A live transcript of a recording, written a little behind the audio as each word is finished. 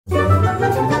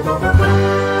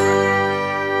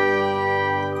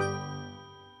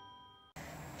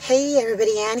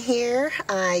everybody, Ann here.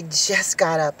 I just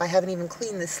got up. I haven't even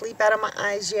cleaned the sleep out of my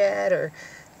eyes yet or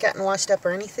gotten washed up or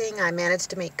anything. I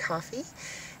managed to make coffee,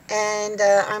 and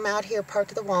I'm out here parked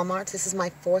at the Walmart. This is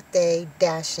my 4th day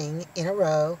dashing in a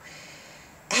row,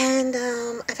 and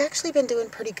I've actually been doing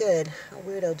pretty good. A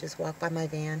weirdo just walked by my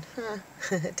van.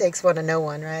 It takes one to know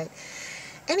one, right?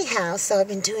 Anyhow, so I've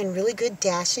been doing really good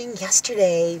dashing.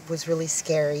 Yesterday was really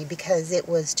scary because it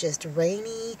was just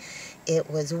rainy.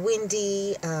 It was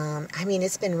windy. I mean,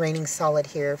 it's been raining solid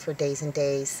here for days and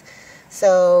days.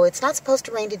 So it's not supposed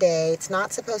to rain today. It's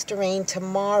not supposed to rain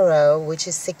tomorrow, which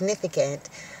is significant,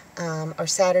 or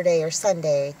Saturday or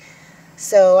Sunday.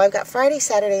 So I've got Friday,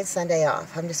 Saturday, and Sunday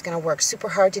off. I'm just going to work super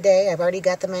hard today. I've already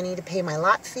got the money to pay my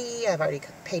lot fee. I've already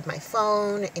paid my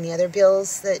phone, any other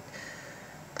bills that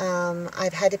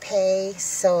I've had to pay.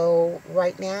 So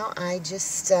right now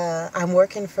I'm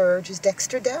working for just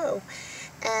extra dough.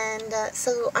 And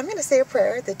so I'm going to say a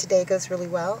prayer that today goes really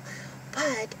well.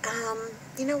 But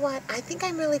you know what? I think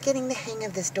I'm really getting the hang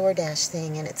of this DoorDash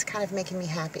thing, and it's kind of making me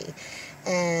happy.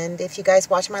 And if you guys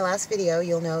watch my last video,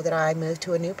 you'll know that I moved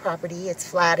to a new property. It's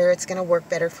flatter. It's going to work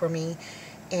better for me.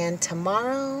 And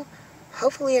tomorrow,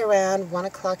 hopefully around 1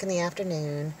 o'clock in the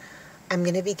afternoon, I'm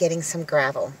going to be getting some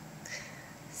gravel.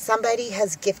 Somebody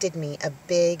has gifted me a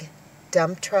big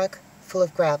dump truck full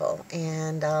of gravel,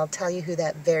 and I'll tell you who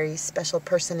that very special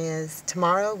person is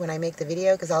tomorrow when I make the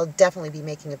video, because I'll definitely be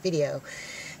making a video.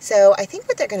 So I think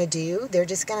what they're going to do, they're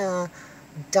just going to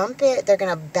dump it, they're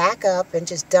going to back up and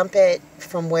just dump it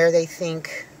from where they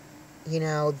think, you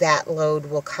know, that load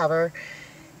will cover,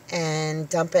 and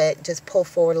dump it, just pull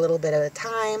forward a little bit at a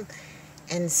time.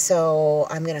 And so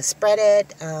I'm going to spread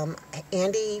it.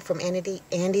 Andy from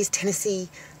Andy's Tennessee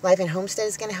Life and Homestead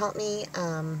is going to help me.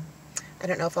 I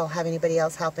don't know if I'll have anybody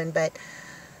else helping, but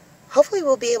hopefully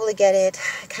we'll be able to get it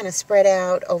kind of spread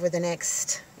out over the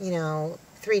next,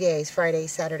 3 days, Friday,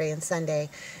 Saturday, and Sunday.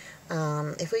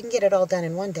 If we can get it all done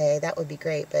in one day, that would be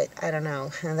great, but I don't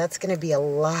know. That's going to be a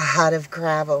lot of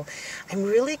gravel. I'm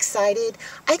really excited.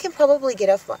 I can probably get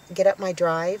up my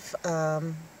drive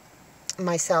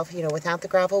myself, without the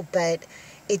gravel, but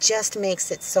it just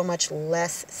makes it so much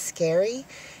less scary.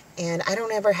 And I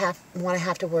don't ever want to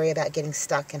have to worry about getting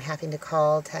stuck and having to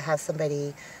call to have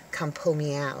somebody come pull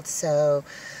me out. So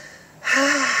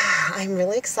I'm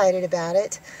really excited about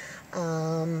it.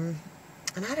 And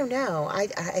I don't know. I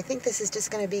think this is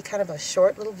just going to be kind of a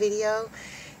short little video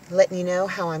letting you know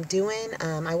how I'm doing.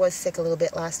 I was sick a little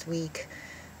bit last week.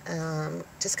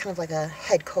 Just kind of like a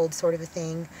head cold sort of a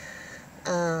thing.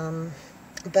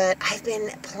 But I've been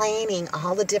planning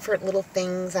all the different little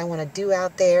things I want to do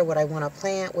out there, what I want to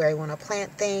plant, where I want to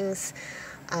plant things.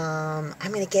 I'm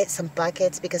going to get some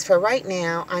buckets, because for right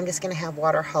now, I'm just going to have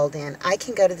water hauled in. I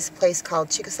can go to this place called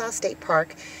Chickasaw State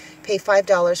Park, pay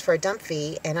 $5 for a dump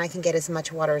fee, and I can get as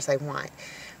much water as I want.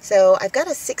 So I've got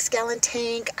a 6-gallon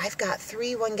tank. I've got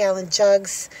 3 1-gallon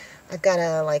jugs. I've got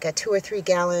a 2 or 3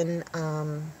 gallon,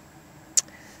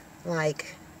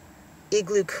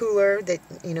 igloo cooler that,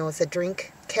 it's a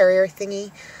drink carrier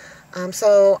thingy.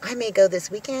 So I may go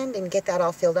this weekend and get that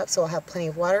all filled up so I'll have plenty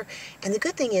of water. And the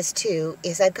good thing is, too,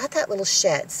 is I've got that little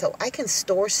shed, so I can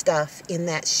store stuff in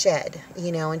that shed,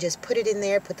 and just put it in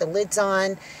there, put the lids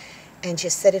on, and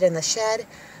just set it in the shed.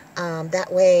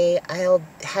 That way I'll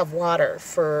have water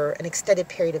for an extended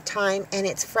period of time, and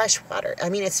it's fresh water. I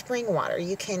mean, it's spring water.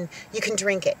 You can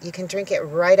drink it. You can drink it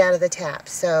right out of the tap,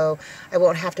 so I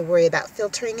won't have to worry about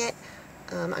filtering it.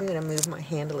 I'm going to move my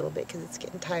hand a little bit because it's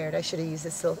getting tired. I should have used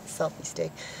this selfie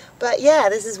stick. But yeah,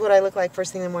 this is what I look like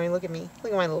first thing in the morning. Look at me.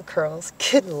 Look at my little curls.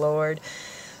 Good Lord.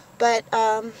 But,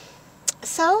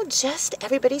 so just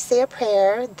everybody say a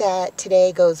prayer that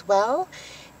today goes well,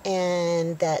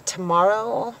 and that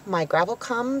tomorrow my gravel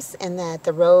comes, and that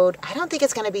the road, I don't think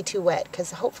it's going to be too wet,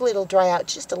 because hopefully it'll dry out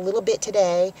just a little bit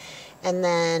today, and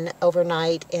then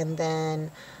overnight, and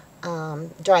then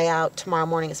dry out tomorrow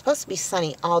morning. It's supposed to be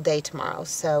sunny all day tomorrow,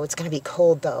 so it's going to be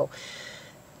cold though.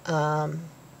 And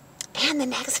the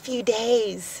next few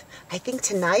days, I think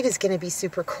tonight is going to be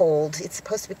super cold. It's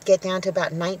supposed to get down to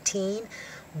about 19,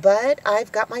 but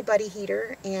I've got my buddy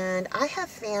heater, and I have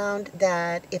found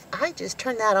that if I just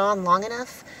turn that on long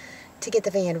enough to get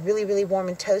the van really, really warm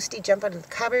and toasty, jump under the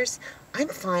covers, I'm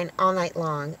fine all night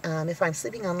long. If I'm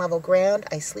sleeping on level ground,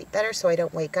 I sleep better so I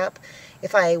don't wake up.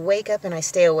 If I wake up and I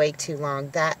stay awake too long,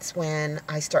 that's when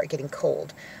I start getting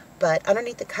cold. But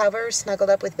underneath the covers,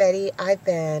 snuggled up with Betty, I've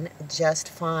been just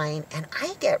fine. And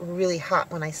I get really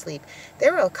hot when I sleep.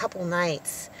 There were a couple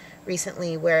nights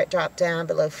recently where it dropped down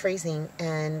below freezing,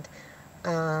 and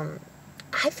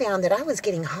I found that I was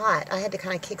getting hot. I had to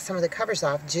kind of kick some of the covers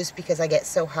off just because I get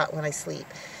so hot when I sleep.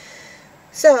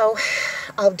 So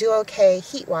I'll do okay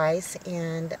heat-wise,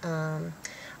 and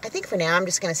I think for now I'm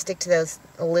just going to stick to those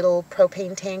little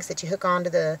propane tanks that you hook onto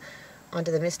the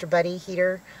Mr. Buddy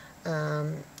heater.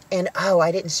 And oh,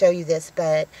 I didn't show you this,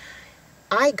 but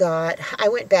I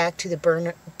went back to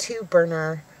the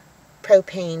two-burner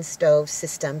propane stove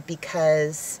system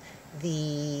because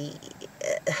the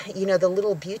the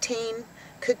little butane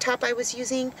cooktop I was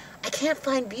using, I can't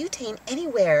find butane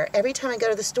anywhere. Every time I go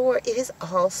to the store, it is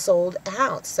all sold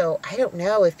out. So I don't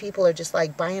know if people are just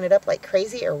like buying it up like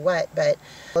crazy or what, but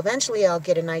eventually I'll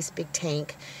get a nice big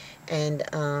tank and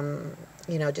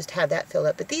just have that fill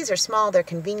up. But these are small, they're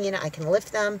convenient, I can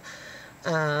lift them.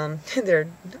 They're,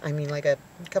 like a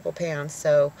couple pounds,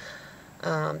 so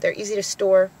they're easy to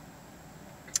store.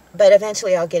 But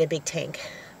eventually I'll get a big tank.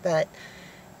 But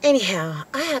anyhow,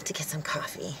 I have to get some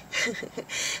coffee.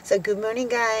 So good morning,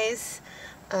 guys.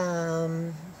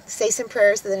 Say some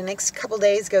prayers that the next couple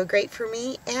days go great for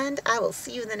me, and I will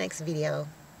see you in the next video.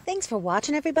 Thanks for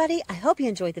watching, everybody. I hope you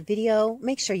enjoyed the video.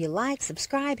 Make sure you like,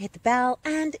 subscribe, hit the bell,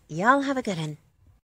 and y'all have a good one.